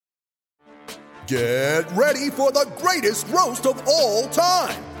Get ready for the greatest roast of all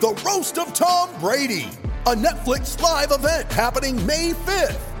time, the Roast of Tom Brady, a Netflix live event happening May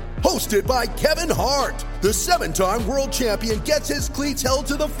 5th. Hosted by Kevin Hart, the 7-time world champion gets his cleats held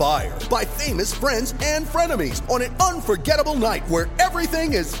to the fire by famous friends and frenemies on an unforgettable night where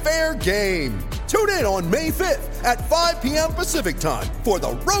everything is fair game. Tune in on May 5th at 5 p.m. Pacific time for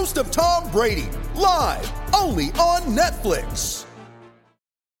the Roast of Tom Brady, live only on Netflix.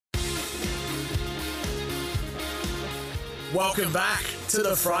 Welcome back to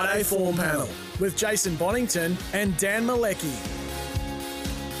the Friday Form Panel with Jason Bonington and Dan Malecki.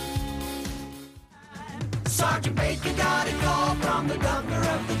 Sergeant Baker got a call from the governor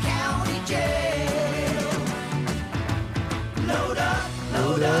of the county jail. Load up,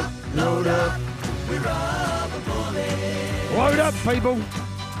 load up, load up. We're rubber bullets. Load up, people.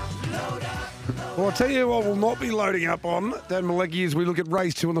 Load up. Well, I'll tell you what we'll not be loading up on, Dan Malecki, as we look at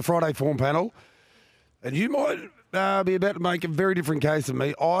race 2 on the Friday Form Panel. And you might be about to make a very different case than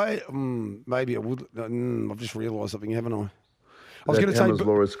me. Maybe I would. I've just realised something, haven't I? I was going to say Hammer's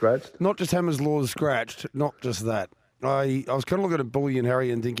Law is scratched. Not just Hammer's Law is scratched, not just that. I was kind of looking at Bully and Harry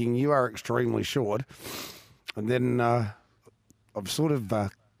and thinking, you are extremely short. And then I've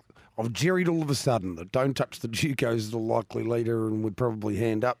jerried all of a sudden that Don't Touch the Duco is the likely leader and would probably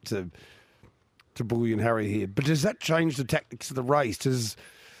hand up to Bully and Harry here. But does that change the tactics of the race? Does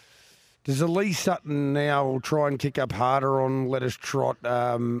Elise Sutton now try and kick up harder on Let Us Trot,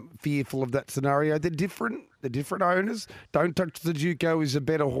 fearful of that scenario? They're different. They're different owners. Don't Touch the Duco is a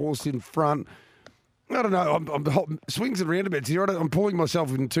better horse in front. I don't know. I'm swings and roundabouts here. I'm pulling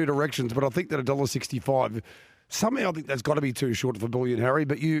myself in two directions, but I think that $1.65, somehow I think that's got to be too short for Bully and Harry,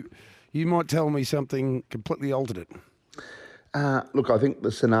 but you might tell me something completely alternate. Look, I think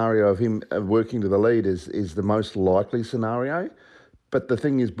the scenario of him working to the lead is the most likely scenario. But the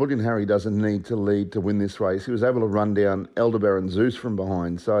thing is, Bully and Harry doesn't need to lead to win this race. He was able to run down Aldebaran Zeus from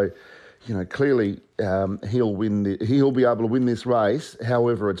behind. So, clearly he'll be able to win this race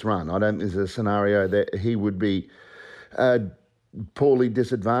however it's run. I don't think there's a scenario that he would be poorly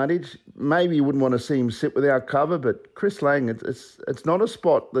disadvantaged. Maybe you wouldn't want to see him sit without cover, but Chris Lang, it's not a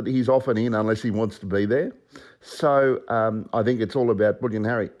spot that he's often in unless he wants to be there. So I think it's all about Bully and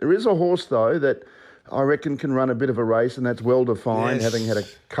Harry. There is a horse, though, that I reckon can run a bit of a race, and that's well defined, yes, having had a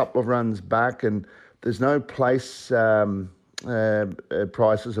couple of runs back, and there's no place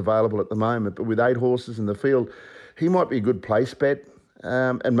prices available at the moment. But with 8 horses in the field, he might be a good place bet,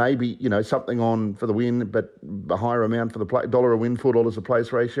 and maybe something on for the win, but a higher amount for the $1 a win, $4 a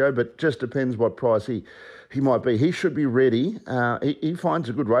place ratio. But just depends what price he might be. He should be ready. He finds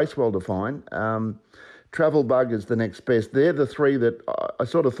a good race, well defined. Travel Bug is the next best. They're the 3 that I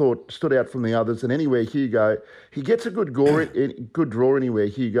sort of thought stood out from the others. And Anywhere Hugo, he gets a good draw Anywhere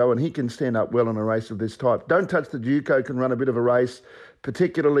Hugo, and he can stand up well in a race of this type. Don't Touch the Duco can run a bit of a race,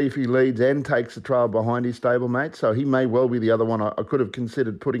 particularly if he leads and takes the trail behind his stablemate. So he may well be the other one I could have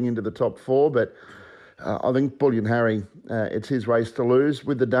considered putting into the top 4, but I think Bully and Harry, it's his race to lose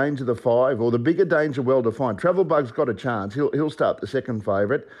with the danger, the 5, or the bigger danger, well defined. Travel Bug's got a chance. He'll start the second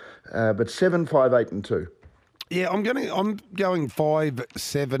favourite, but 7, 5, 8, and 2. Yeah, I'm going 5,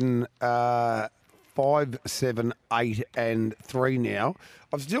 7, 8, and 3 now.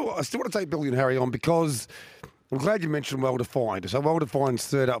 I still want to take Bully and Harry on because I'm glad you mentioned well defined. So well defined's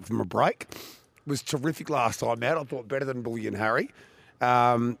third up from a break. Was terrific last time out. I thought better than Bully and Harry.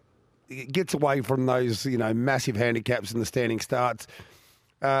 It gets away from those, massive handicaps in the standing starts.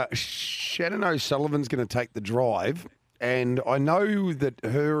 Shannon O'Sullivan's going to take the drive, and I know that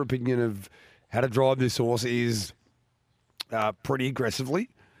her opinion of how to drive this horse is pretty aggressively,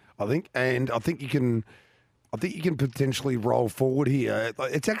 I think, and I think you can potentially roll forward here.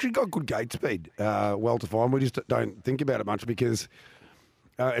 It's actually got good gate speed, well defined. We just don't think about it much because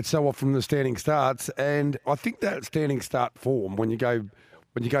it's so off from the standing starts, and I think that standing start form when you go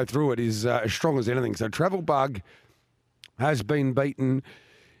through it is as strong as anything. So Travel Bug has been beaten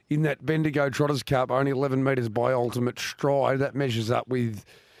in that Bendigo Trotters Cup, only 11 metres by Ultimate Stride. That measures up with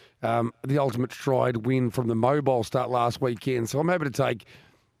the Ultimate Stride win from the Mobile start last weekend. So I'm happy to take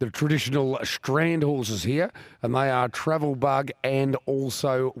the traditional Strand horses here, and they are Travel Bug and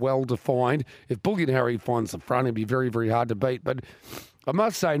also Well Defined. If Bully and Harry finds the front, it'd be very, very hard to beat. But I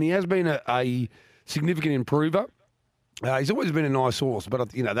must say, and he has been a significant improver. He's always been a nice horse,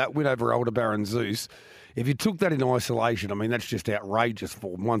 but that win over Aldebaran Zeus, if you took that in isolation, I mean, that's just outrageous for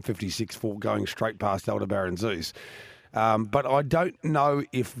 156 for going straight past Aldebaran Zeus. But I don't know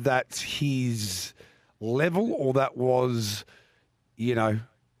if that's his level or that was,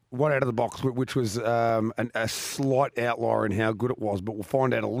 one out of the box, which was a slight outlier in how good it was, but we'll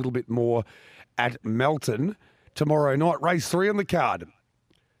find out a little bit more at Melton tomorrow night. Race 3 on the card.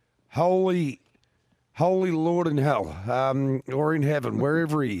 Holy Lord in hell, or in heaven,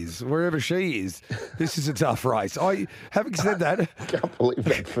 wherever he is, wherever she is, this is a tough race. Having said that, I can't believe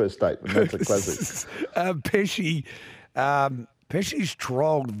that first statement. That's a classic. Pesci's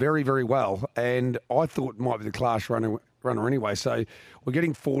trialled very, very well, and I thought might be the class runner anyway. So we're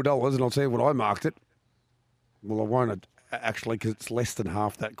getting $4, and I'll tell you what I marked it. Well, I won't actually because it's less than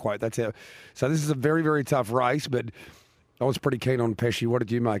half that quote. That's how. So this is a very, very tough race, but I was pretty keen on Pesci. What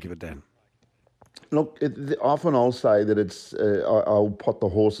did you make of it, Dan? Look, often I'll say that it's I'll pot the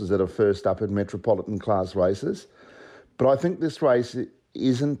horses that are first up in metropolitan class races, but I think this race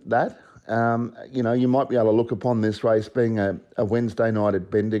isn't that. You might be able to look upon this race being a Wednesday night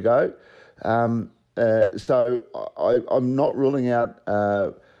at Bendigo. So I'm not ruling out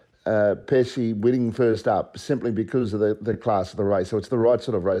Pesci winning first up simply because of the class of the race. So it's the right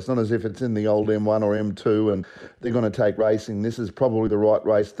sort of race, not as if it's in the old M1 or M2 and they're going to take racing. This is probably the right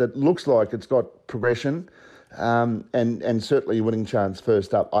race that looks like it's got progression and certainly a winning chance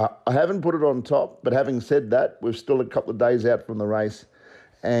first up. I haven't put it on top, but having said that, we're still a couple of days out from the race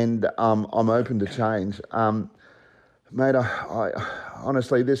and I'm open to change. Mate, I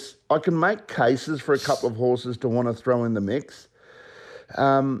honestly, I can make cases for a couple of horses to want to throw in the mix.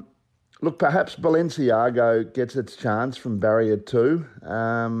 Look, perhaps Balenciago gets its chance from barrier 2.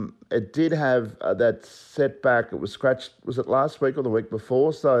 It did have that setback. It was scratched, was it last week or the week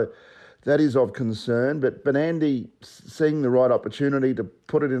before? So that is of concern. But Andy, seeing the right opportunity to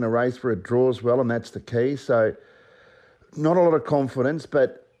put it in a race where it draws well, and that's the key. So not a lot of confidence,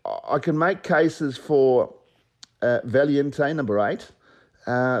 but I can make cases for Valiente, number 8.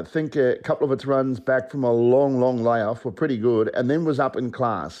 I think a couple of its runs back from a long layoff were pretty good and then was up in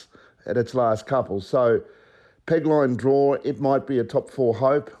class at its last couple. So pegline draw, it might be a top 4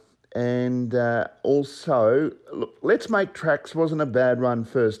 hope. And also, look, Let's Make Tracks wasn't a bad run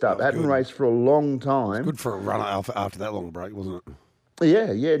first up. Hadn't raced for a long time. Good for a runner after that long break, wasn't it?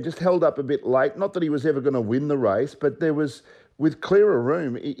 Yeah, just held up a bit late. Not that he was ever going to win the race, but there was, with clearer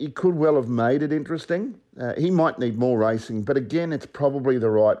room, he could well have made it interesting. He might need more racing, but again, it's probably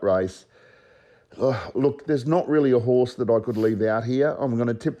the right race. Look, there's not really a horse that I could leave out here. I'm going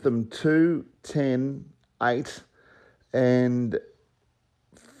to tip them 2, 10, 8, and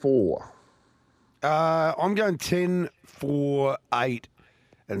 4. I'm going 10, 4, 8,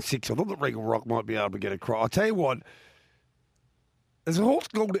 and 6. I thought that Regal Rock might be able to get a cry. I'll tell you what, there's a horse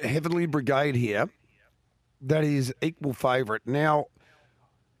called Heavenly Brigade here that is equal favourite. Now,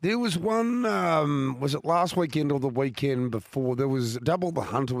 there was one, was it last weekend or the weekend before? There was Double the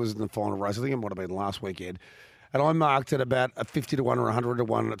Hunter was in the final race. I think it might have been last weekend. And I marked it about a 50 to 1 or 100 to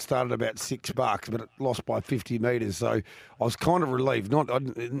 1, and it started about $6, but it lost by 50 metres. So I was kind of relieved. Not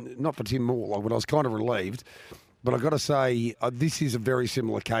for Tim Moore, but I was kind of relieved. But I've got to say, this is a very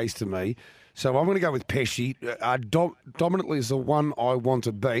similar case to me. So I'm going to go with Pesci. Dominantly is the one I want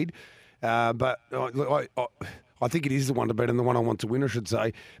to beat. But I think it is the one to beat and the one I want to win, I should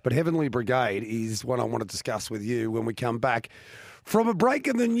say. But Heavenly Brigade is one I want to discuss with you when we come back from a break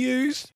in the news.